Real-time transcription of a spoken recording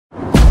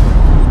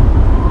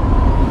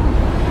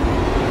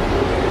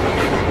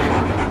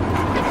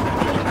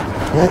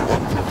今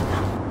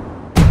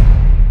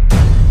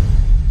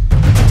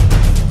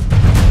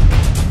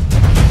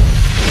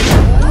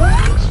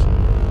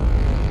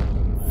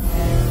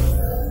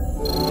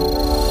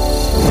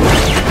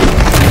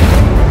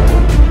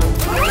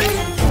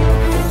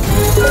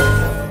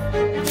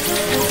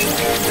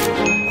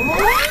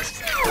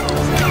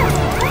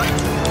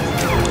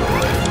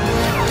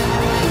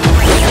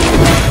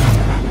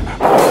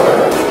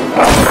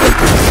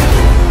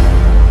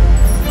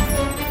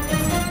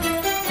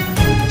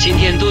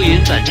天多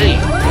云转阵雨，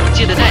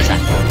记得带伞。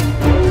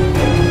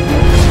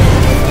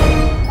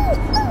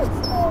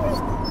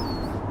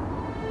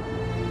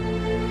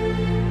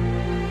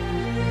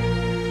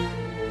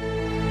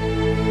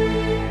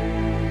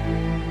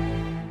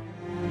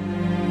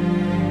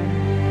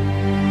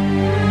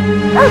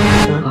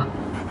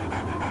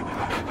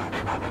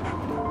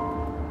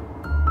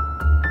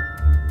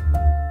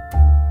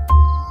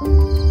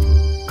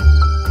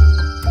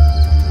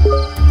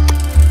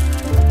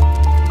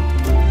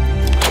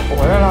我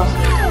回来了。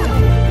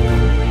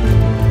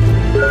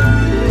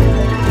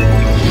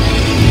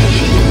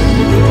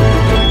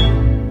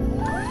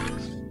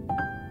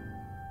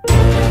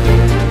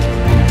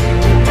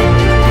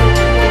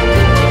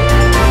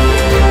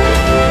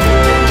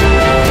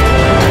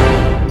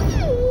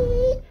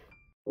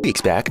What do you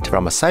expect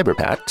from a cyber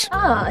pet?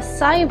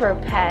 Cyber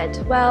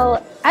pet.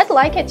 Well, I'd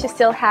like it to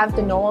still have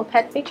the normal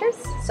pet features.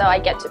 So I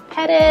get to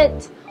pet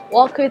it,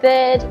 walk with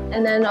it,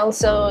 and then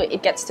also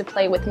it gets to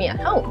play with me at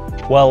home.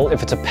 Well,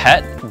 if it's a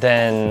pet,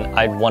 then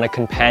I'd want a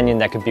companion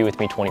that could be with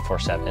me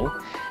 24/7.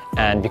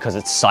 And because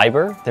it's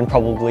cyber, then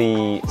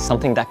probably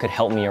something that could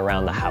help me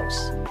around the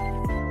house.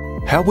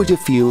 How would you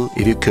feel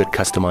if you could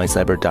customize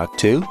CyberDog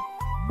too?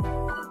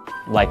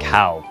 Like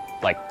how?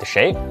 Like the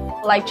shape?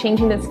 Like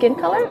changing the skin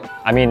color?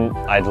 I mean,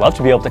 I'd love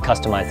to be able to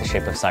customize the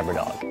shape of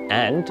CyberDog.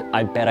 And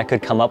I bet I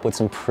could come up with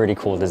some pretty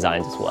cool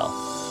designs as well.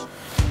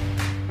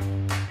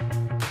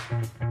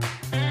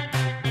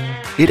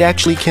 It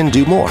actually can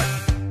do more.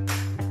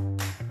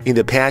 In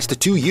the past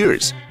 2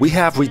 years, we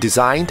have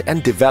redesigned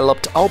and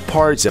developed all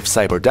parts of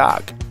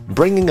CyberDog,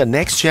 bringing a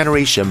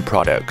next-generation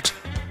product.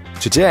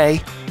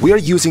 Today, we are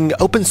using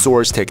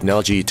open-source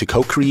technology to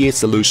co-create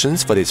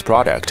solutions for this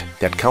product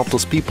that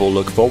countless people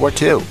look forward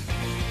to.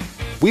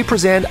 We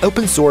present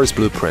open-source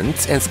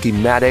blueprints and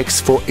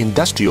schematics for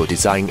industrial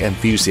design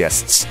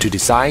enthusiasts to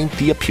design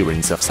the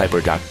appearance of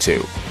CyberDog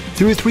 2.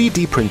 Through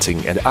 3D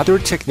printing and other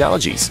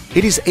technologies,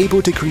 it is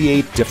able to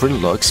create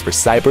different looks for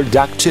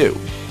CyberDog 2.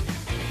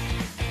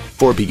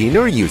 For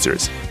beginner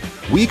users,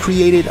 we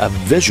created a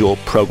visual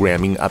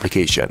programming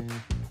application.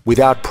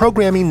 Without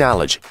programming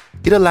knowledge,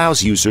 it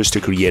allows users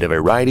to create a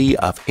variety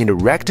of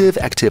interactive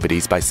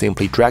activities by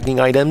simply dragging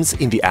items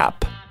in the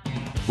app.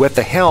 With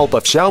the help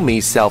of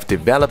Xiaomi's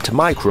self-developed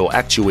micro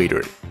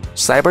actuator,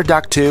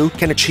 CyberDog 2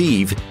 can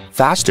achieve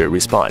faster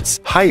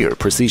response, higher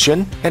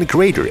precision, and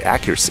greater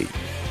accuracy.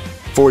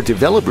 For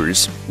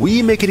developers,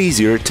 we make it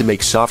easier to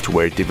make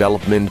software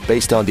development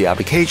based on the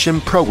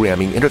application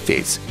programming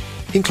interface,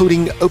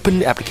 including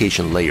open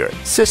application layer,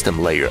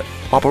 system layer,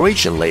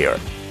 operation layer,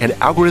 and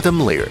algorithm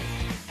layer,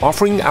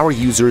 offering our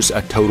users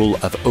a total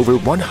of over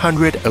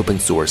 100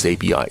 open-source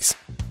APIs.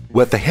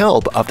 With the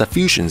help of the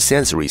Fusion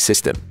Sensory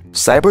System,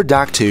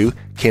 CyberDog 2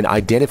 can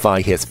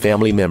identify his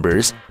family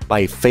members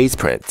by face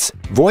prints,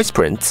 voice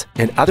prints,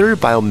 and other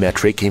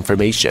biometric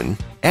information,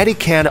 and it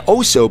can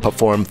also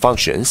perform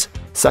functions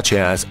such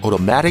as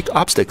automatic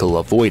obstacle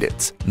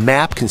avoidance,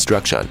 map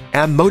construction,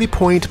 and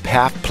multi-point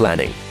path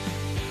planning.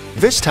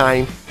 This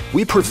time,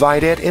 we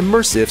provided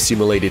immersive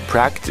simulated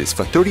practice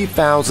for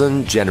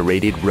 30,000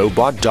 generated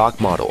robot dog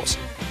models,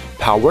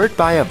 powered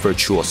by a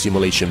virtual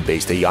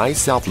simulation-based AI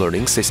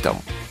self-learning system.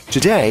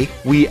 Today,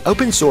 we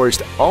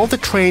open-sourced all the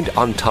trained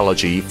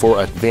ontology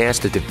for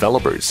advanced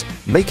developers,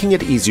 making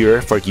it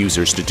easier for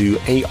users to do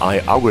AI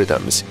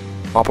algorithms,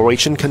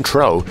 operation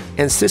control,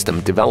 and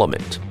system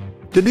development.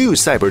 The new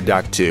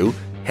CyberDog 2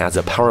 has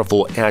a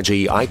powerful edge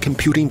AI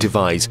computing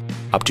device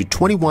up to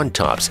 21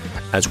 TOPS,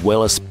 as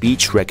well as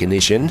speech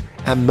recognition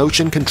and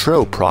motion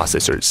control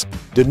processors.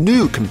 The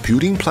new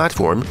computing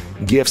platform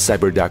gives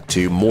CyberDog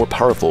 2 more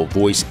powerful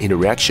voice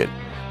interaction,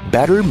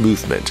 better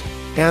movement,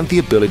 and the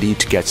ability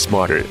to get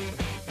smarter.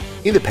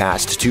 In the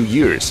past 2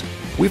 years,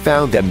 we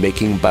found that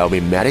making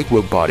biomimetic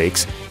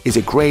robotics is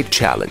a great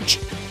challenge.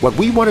 What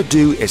we want to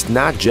do is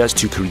not just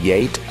to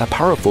create a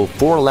powerful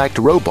four-legged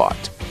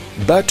robot,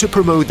 but to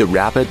promote the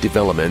rapid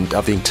development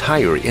of the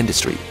entire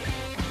industry.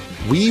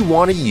 We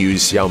want to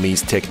use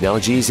Xiaomi's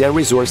technologies and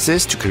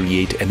resources to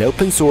create an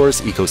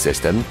open-source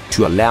ecosystem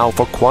to allow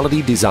for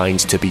quality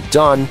designs to be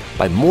done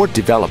by more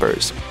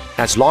developers.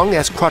 As long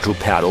as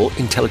quadrupedal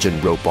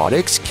intelligent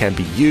robotics can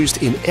be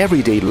used in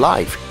everyday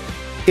life,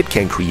 it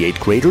can create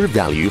greater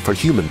value for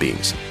human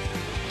beings.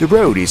 The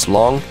road is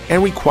long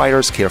and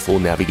requires careful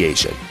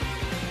navigation.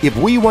 If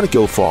we want to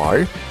go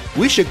far,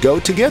 we should go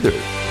together.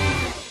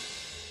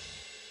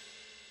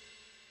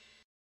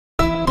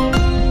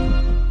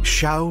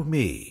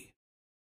 Xiaomi.